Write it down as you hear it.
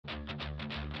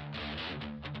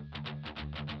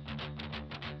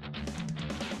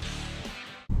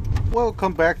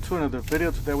Welcome back to another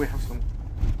video. Today we have some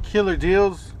killer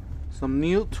deals, some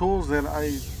new tools that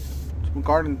I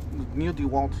regarding the new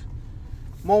DeWalt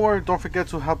mower. Don't forget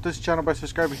to help this channel by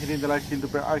subscribing, hitting the like, hitting the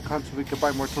bell icon so we can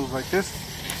buy more tools like this,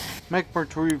 make more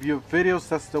to review videos.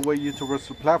 That's the way YouTube runs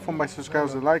the platform, by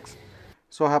subscribers and likes.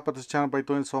 So help out this channel by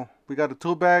doing so. We got a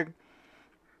tool bag,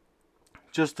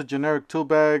 just a generic tool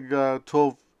bag,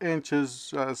 12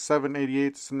 inches, 7/88.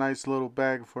 It's a nice little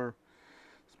bag for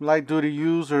light duty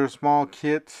use or a small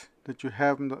kit that you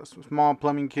have, in the small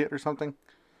plumbing kit or something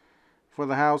for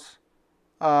the house.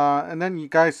 And then you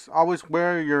guys always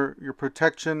wear your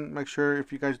protection. Make sure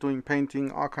if you guys doing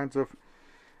painting, all kinds of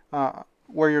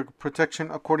wear your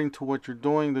protection according to what you're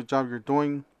doing, the job you're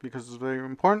doing, because it's very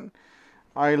important.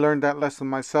 I learned that lesson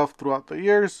myself throughout the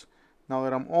years. Now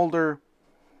that I'm older,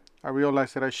 I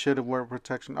realized that I should have wear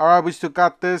protection. Alright, we still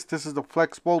got this. This is the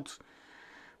flex bolts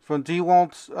from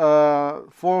DeWalt,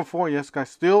 404. Yes,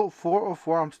 guys, still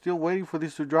 404. I'm still waiting for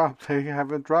these to drop. They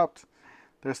haven't dropped.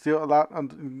 There's still a lot.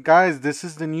 Guys, this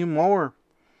is the new mower.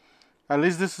 At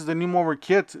least this is the new mower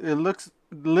kit. It looks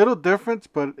a little different,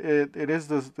 but it is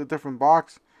the different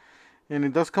box. And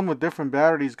it does come with different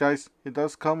batteries, guys. It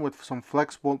does come with some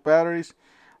flex bolt batteries.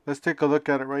 Let's take a look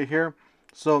at it right here.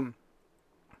 So,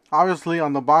 obviously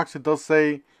on the box it does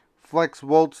say flex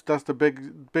volts. That's the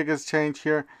biggest change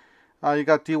here. You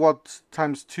got DeWalt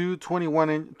times 2,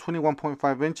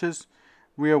 21.5 inches,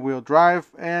 rear wheel drive,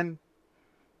 and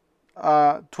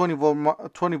 20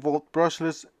 volt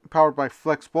brushless, powered by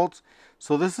flex bolts.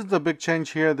 So this is the big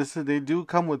change here. They do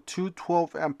come with two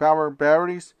 12 amp hour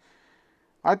batteries.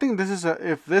 I think this is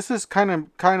if this is kind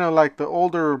of like the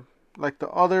older, like the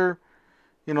other,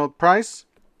 price.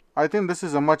 I think this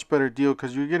is a much better deal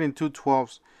because you're getting two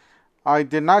 12s. I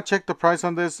did not check the price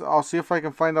on this. I'll see if I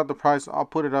can find out the price. I'll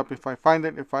put it up if I find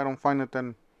it. If I don't find it,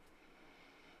 then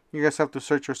you guys have to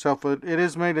search yourself. But it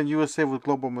is made in USA with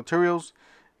global materials.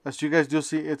 As you guys do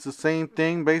see, it's the same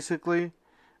thing basically.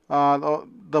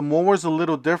 The mower's a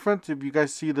little different. If you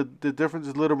guys see the difference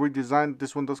is a little redesigned.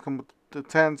 This one does come with the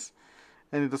 10s,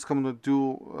 and it does come with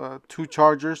two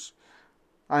chargers.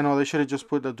 I know they should have just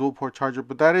put the dual port charger,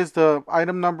 but that is the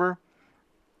item number.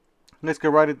 You guys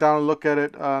can write it down and look at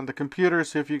it on the computer.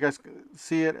 See if you guys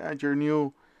see it at your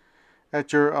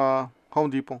Home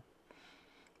Depot.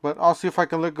 But I'll see if I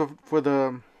can look for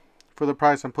the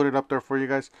price and put it up there for you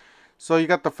guys. So you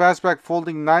got the fastback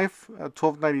folding knife at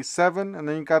 $12.97, and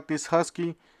then you got these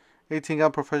Husky 18-gal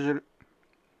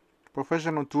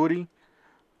professional duty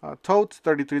totes,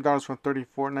 $33 from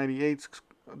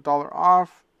 $34.98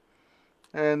 off,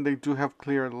 and they do have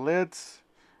clear lids.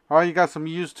 Alright, you got some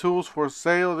used tools for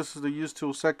sale. This is the used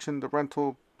tool section, the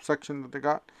rental section that they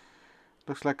got.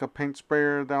 Looks like a paint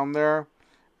sprayer down there.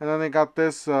 And then they got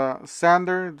this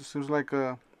sander. This seems like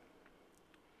a...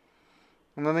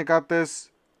 And then they got this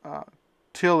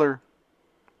tiller.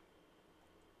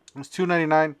 It's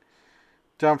 $2.99,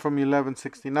 down from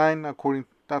 $11.69. According,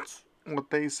 that's what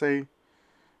they say.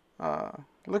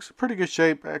 Looks in pretty good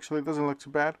shape. Actually, it doesn't look too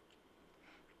bad.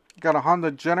 You got a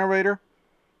Honda generator.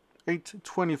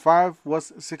 $8.25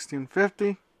 was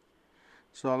 $16.50.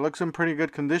 So it looks in pretty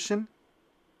good condition.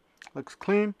 Looks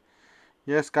clean.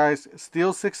 Yes, guys,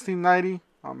 still $16.90.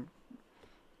 I'm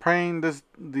praying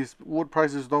these wood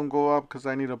prices don't go up because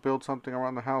I need to build something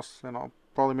around the house, and I'll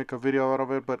probably make a video out of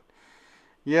it. But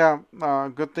yeah,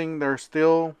 good thing they're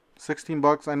still 16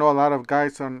 bucks. I know a lot of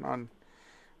guys on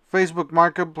Facebook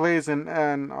Marketplace and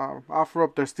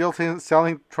OfferUp, they're still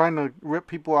selling, trying to rip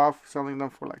people off, selling them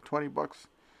for like 20 bucks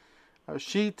a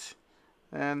sheet.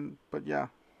 But yeah,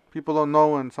 people don't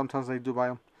know, and sometimes they do buy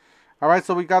them. Alright,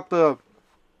 so we got the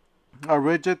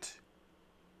rigid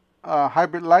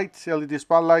hybrid light, LED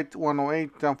spotlight,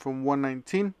 108 down from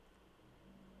 119.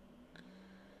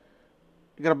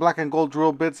 You got a black and gold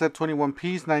drill bit set, 21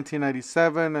 piece,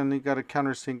 1997, and you got a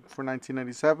countersink for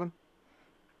 1997.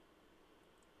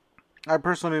 I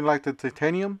personally like the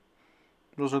titanium.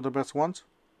 Those are the best ones.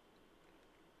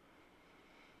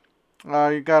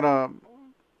 You got a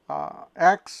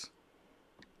axe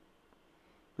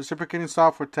reciprocating saw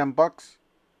for 10 bucks,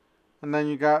 and then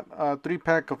you got a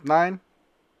 3-pack of 9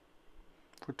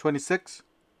 for 26.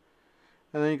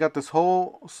 And then you got this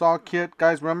whole saw kit,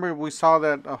 guys. Remember we saw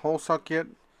that whole saw kit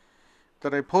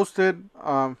that I posted.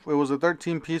 It was a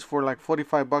 13 piece for like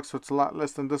 45 bucks, so it's a lot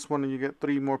less than this one, and you get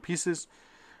 3 more pieces.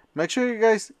 Make sure you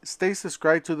guys stay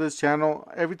subscribed to this channel.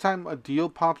 Every time a deal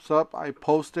pops up, I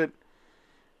post it,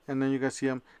 and then you guys see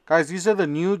them. Guys, these are the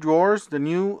new drawers, the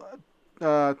new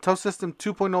Tough System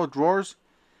 2.0 drawers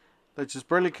that just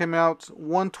barely came out.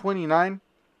 $129.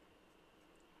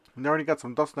 And they already got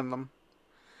some dust in them.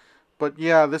 But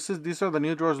yeah, these are the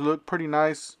new drawers. Look pretty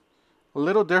nice. A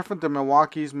little different than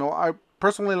Milwaukee's. I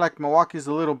personally like Milwaukee's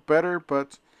a little better,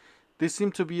 but these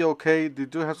seem to be okay. They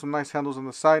do have some nice handles on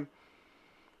the side.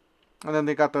 And then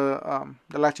they got the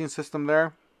latching system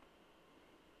there.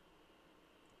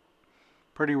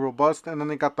 Pretty robust. And then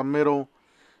they got the middle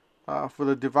for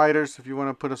the dividers if you want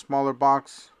to put a smaller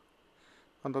box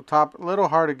on the top. A little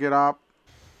hard to get up.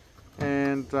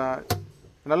 And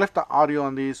I left the audio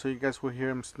on these so you guys will hear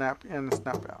them snap in and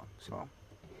snap out. So,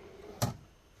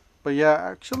 but yeah,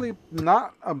 actually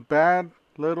not a bad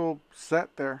little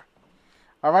set there.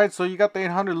 Alright, so you got the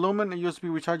 800 lumen and USB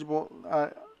rechargeable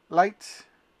light.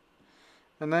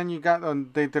 And then you got,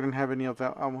 they didn't have any of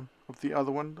that one, of the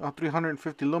other one,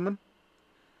 350 lumen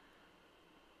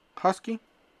Husky.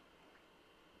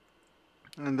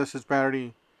 And this is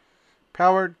battery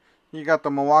powered. You got the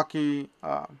Milwaukee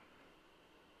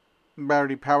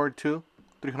battery powered too,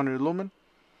 300 lumen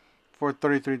for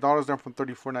 $33, down from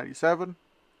 $34.97.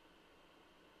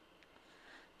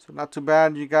 So not too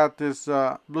bad. You got this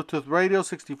Bluetooth radio,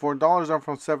 $64, down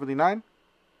from $79.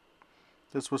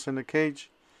 This was in the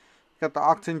cage. You got the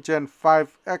Octane Gen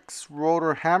 5X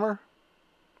rotor hammer,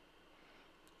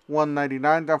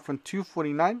 $199, down from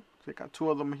 $249. So you got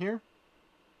two of them here.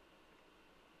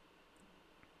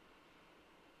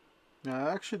 Yeah,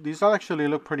 actually, these all actually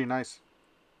look pretty nice.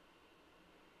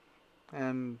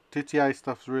 And TTI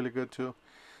stuff's really good too.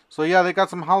 So yeah, they got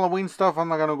some Halloween stuff. I'm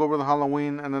not gonna go over the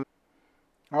Halloween. And then,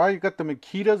 alright, you got the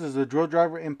Makitas as a drill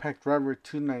driver, impact driver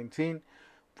 219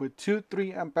 with 2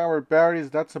 3-amp hour batteries.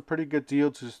 That's a pretty good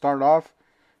deal to start off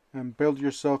and build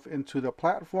yourself into the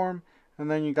platform.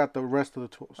 And then you got the rest of the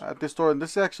tools at this store. And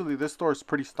this store is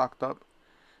pretty stocked up.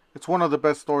 It's one of the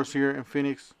best stores here in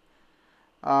Phoenix.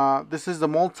 This is the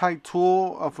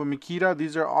multi-tool of a Makita.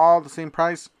 These are all the same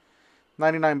price,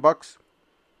 $99.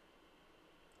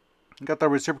 You got the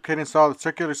reciprocating saw, the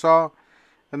circular saw,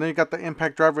 and then you got the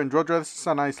impact driver and drill driver. This is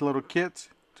a nice little kit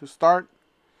to start.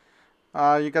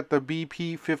 You got the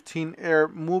BP15 air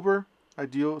mover,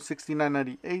 ideal,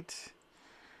 $69.98.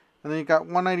 And then you got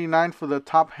 $199 for the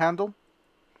top handle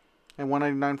and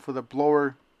 $199 for the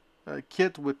blower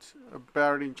kit with a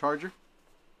battery and charger.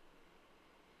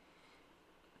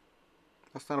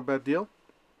 That's not a bad deal.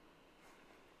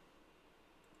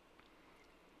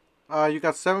 You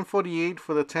got $748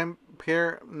 for the 10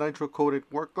 pair nitro coated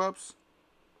work gloves.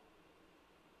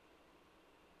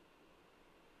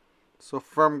 So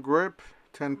firm grip,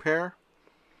 10 pair.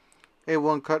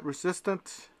 A1 cut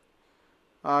resistant.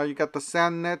 You got the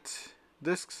sand net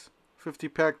discs, 50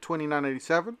 pack,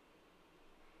 $29.87.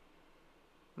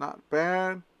 Not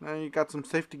bad. Now you got some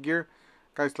safety gear.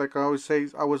 Guys, like I always say,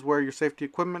 always wear your safety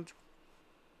equipment.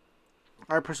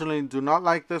 I personally do not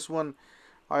like this one.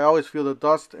 I always feel the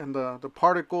dust and the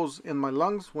particles in my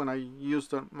lungs when I use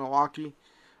the Milwaukee.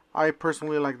 I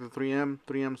personally like the 3M.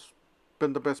 3M's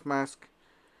been the best mask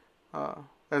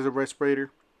as a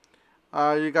respirator.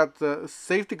 You got the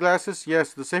safety glasses.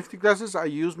 Yes, the safety glasses. I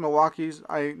use Milwaukee's.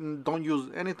 I don't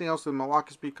use anything else in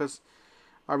Milwaukee's because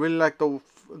I really like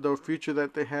the feature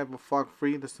that they have of fog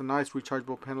free. That's a nice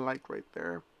rechargeable pen light right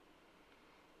there.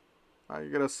 You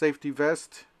got a safety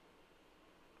vest.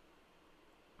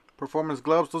 Performance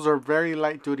gloves. Those are very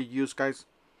light duty use, guys.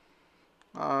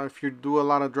 If you do a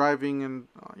lot of driving and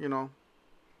you know,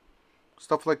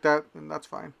 stuff like that, then that's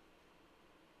fine.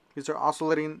 These are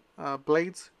oscillating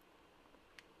blades.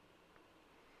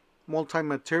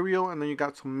 Multi-material, and then you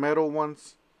got some metal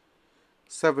ones.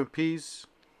 7 piece.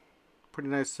 Pretty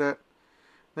nice set.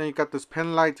 Then you got this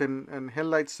pen light and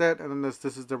headlight set, and then this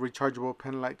is the rechargeable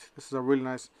pen light. This is a really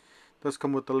nice. Does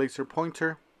come with the laser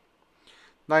pointer.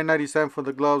 $9.97 for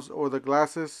the gloves or the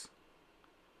glasses.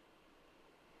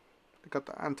 They got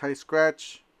the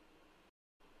anti-scratch.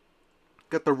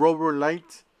 Got the rover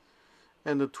light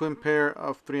and the twin pair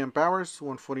of 3 amp hours,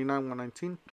 $149,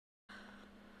 $119.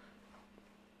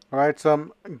 Alright,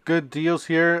 some good deals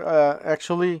here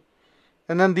actually.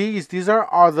 And then these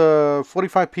are the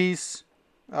 45 piece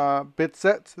bit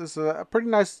sets. This is a pretty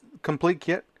nice complete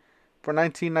kit for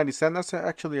 $19.97. That's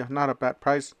actually not a bad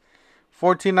price.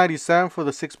 $14.97 for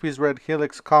the 6-piece red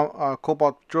Helix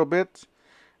Cobalt drill bit.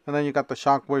 And then you got the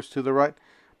shock waves to the right.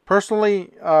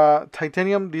 Personally,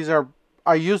 titanium,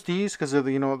 I use these because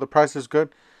the price is good.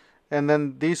 And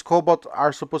then these Cobalt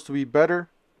are supposed to be better.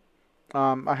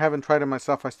 I haven't tried it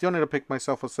myself. I still need to pick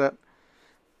myself a set.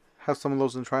 Have some of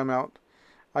those and try them out.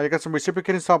 You got some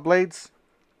reciprocating saw blades.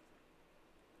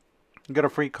 You got a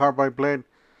free carbide blade,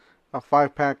 a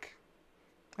 5-pack.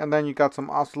 And then you got some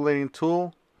oscillating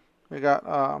tool. We got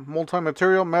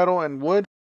multi-material, metal, and wood.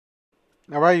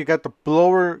 Alright, you got the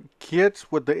blower kit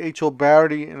with the HO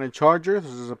battery and a charger.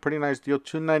 This is a pretty nice deal,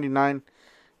 $2.99.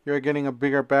 You're getting a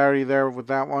bigger battery there with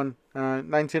that one.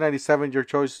 $19.97, your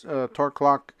choice torque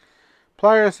clock.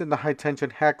 Pliers in the high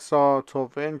tension hacksaw,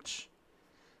 12-inch.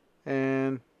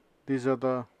 And these are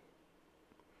the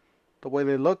way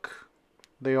they look.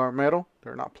 They are metal.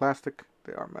 They're not plastic.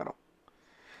 They are metal.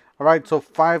 Alright, so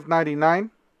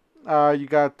 $5.99. You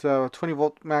got 20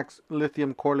 volt max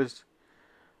lithium cordless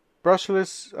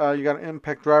brushless. You got an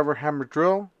impact driver hammer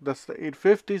drill. That's the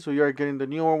 850. So you're getting the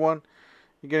newer one.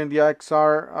 You're getting the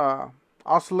XR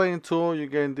oscillating tool. You're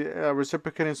getting the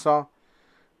reciprocating saw.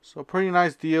 So pretty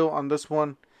nice deal on this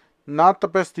one. Not the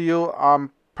best deal. I'm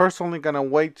personally gonna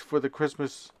wait for the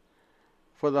Christmas,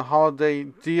 for the holiday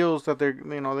deals that they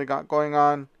got going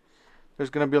on.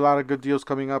 There's gonna be a lot of good deals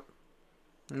coming up.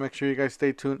 Make sure you guys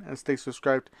stay tuned and stay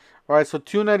subscribed. Alright, so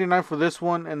 $2.99 for this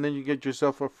one, and then you get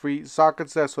yourself a free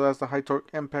socket set. So that's the high torque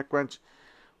impact wrench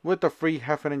with the free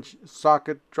 1/2 inch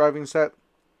socket driving set.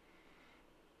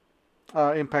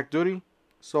 Impact duty.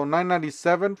 So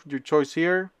 $9.97 for your choice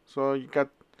here. So you got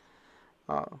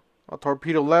a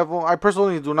torpedo level. I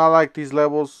personally do not like these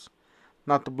levels,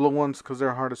 not the blue ones, because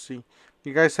they're hard to see.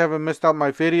 You guys haven't missed out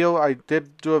my video. I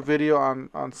did do a video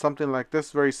on something like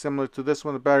this, very similar to this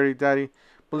one, the Battery Daddy.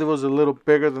 I believe it was a little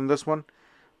bigger than this one,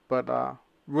 but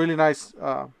really nice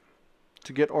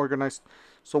to get organized.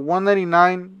 So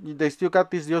 $1.99. They still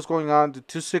got these deals going on. The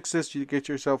 2/6s, you get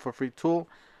yourself a free tool.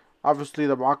 Obviously,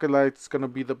 the rocket light is gonna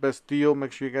be the best deal.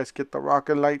 Make sure you guys get the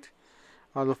rocket light.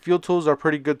 The fuel tools are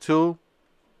pretty good too.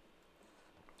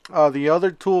 The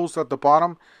other tools at the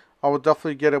bottom, I would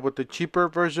definitely get it with the cheaper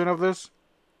version of this,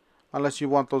 unless you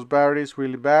want those batteries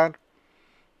really bad.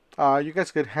 You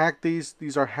guys could hack these.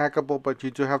 These are hackable, but you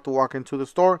do have to walk into the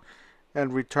store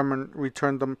and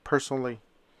return them personally.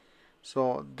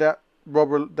 So that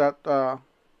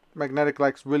magnetic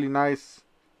light's really nice.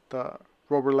 The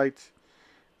rubber light.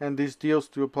 And these deals,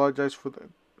 do apologize for the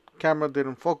camera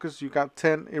didn't focus. You got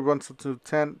 10. It runs up to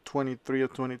 10/23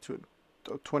 of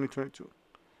 2022.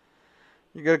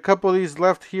 You got a couple of these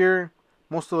left here.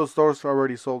 Most of the stores are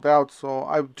already sold out, so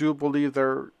I do believe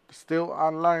they're still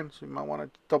online, so you might want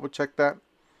to double check that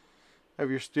if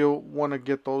you still want to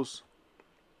get those.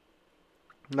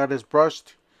 That is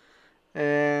brushed.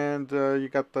 And you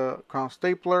got the crown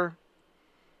stapler.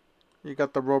 You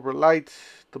got the rubber light,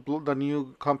 the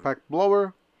new compact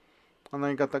blower, and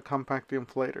then you got the compact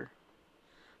inflator.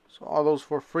 So all those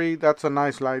for free. That's a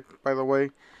nice light, by the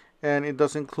way. And it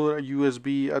does include a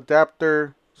USB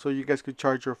adapter, so you guys could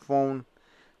charge your phone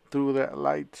through that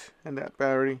light and that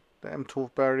battery, the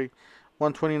M12 battery.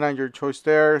 $129, your choice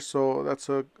there. So that's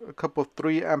a couple of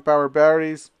 3 amp hour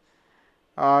batteries.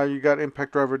 You got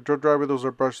impact driver, drill driver. Those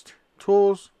are brushed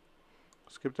tools.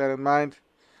 Let's keep that in mind.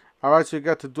 Alright, so you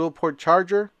got the dual port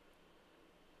charger.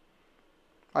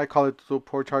 I call it the dual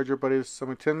port charger, but it's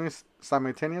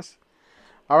simultaneous.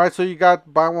 Alright, so you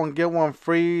got buy one get one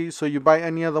free. So you buy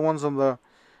any of the ones on the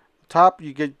top,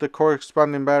 you get the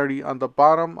corresponding battery on the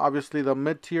bottom. Obviously the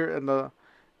mid tier and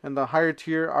the higher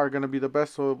tier are going to be the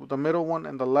best. So the middle one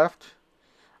and the left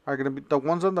are going to be, the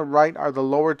ones on the right are the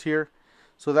lower tier.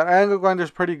 So that angle grinder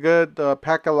is pretty good. The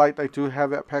Paca light, I do have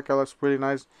that Paca, that's pretty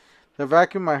nice. The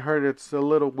vacuum, I heard it's a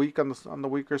little weak on the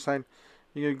weaker side.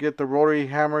 You can get the rotary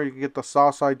hammer, you can get the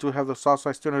saw. So I do have the saw, so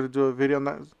I still have to do a video on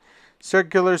that.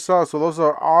 Circular saw, so those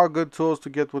are all good tools to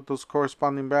get with those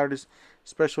corresponding batteries,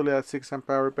 especially at 6 amp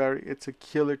hour battery. It's a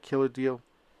killer deal.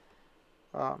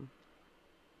 And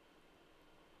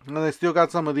they still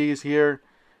got some of these here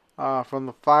from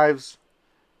the 5s.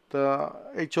 The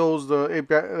HOs,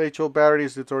 the HO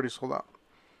batteries, it's already sold out.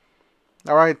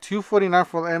 Alright, $249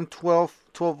 for the M12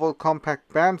 12 volt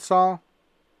compact bandsaw.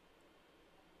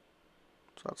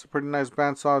 So that's a pretty nice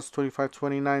bandsaw. It's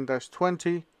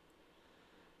 2529-20.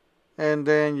 And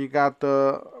then you got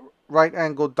the right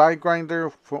angle die grinder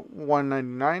for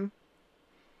 $199. You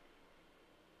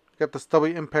got the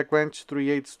stubby impact wrench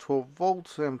 3/8 12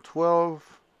 volts M12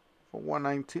 for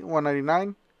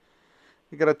 $199.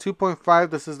 You got a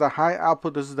 2.5. This is the high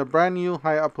output. This is the brand new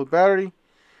high output battery.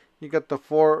 You got the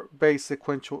 4 base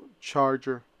sequential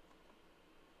charger.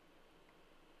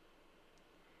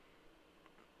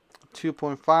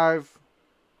 2.5.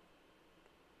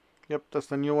 Yep, that's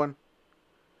the new one.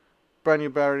 Brand new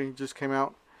battery just came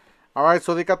out. Alright,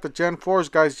 so they got the Gen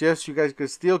 4s, guys. Yes, you guys can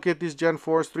still get these Gen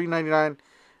 4s, $399.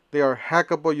 They are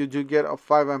hackable. You do get a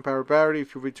 5 amp hour battery.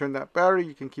 If you return that battery,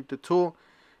 you can keep the tool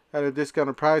at a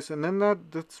discounted price. And then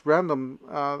that's random.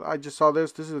 I just saw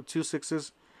this. This is the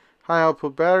 2/6s high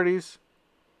output batteries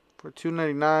for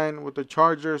 $299 with the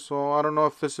charger. So I don't know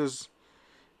if this is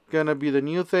gonna be the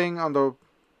new thing on the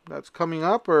that's coming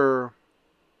up, or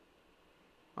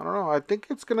I don't know. I think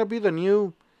it's gonna be the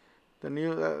new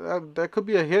that could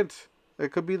be a hit.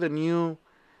 It could be the new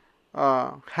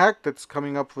hack that's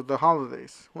coming up with the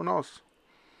holidays. Who knows?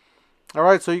 All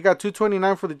right, so you got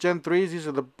 $229 for the Gen 3s. These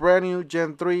are the brand new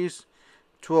Gen 3s.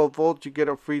 12 volt, you get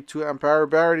a free 2 amp hour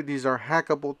battery. These are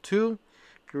hackable too.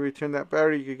 If you return that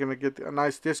battery, you're gonna get a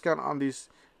nice discount on these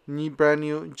brand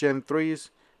new Gen 3s,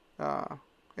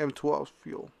 M12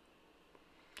 fuel.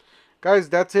 Guys,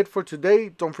 that's it for today.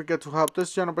 Don't forget to help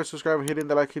this channel by subscribing, hitting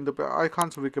the like, hitting the bell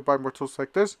icon so we can buy more tools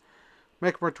like this,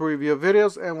 make more tool review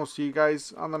videos, and we'll see you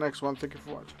guys on the next one. Thank you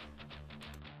for watching.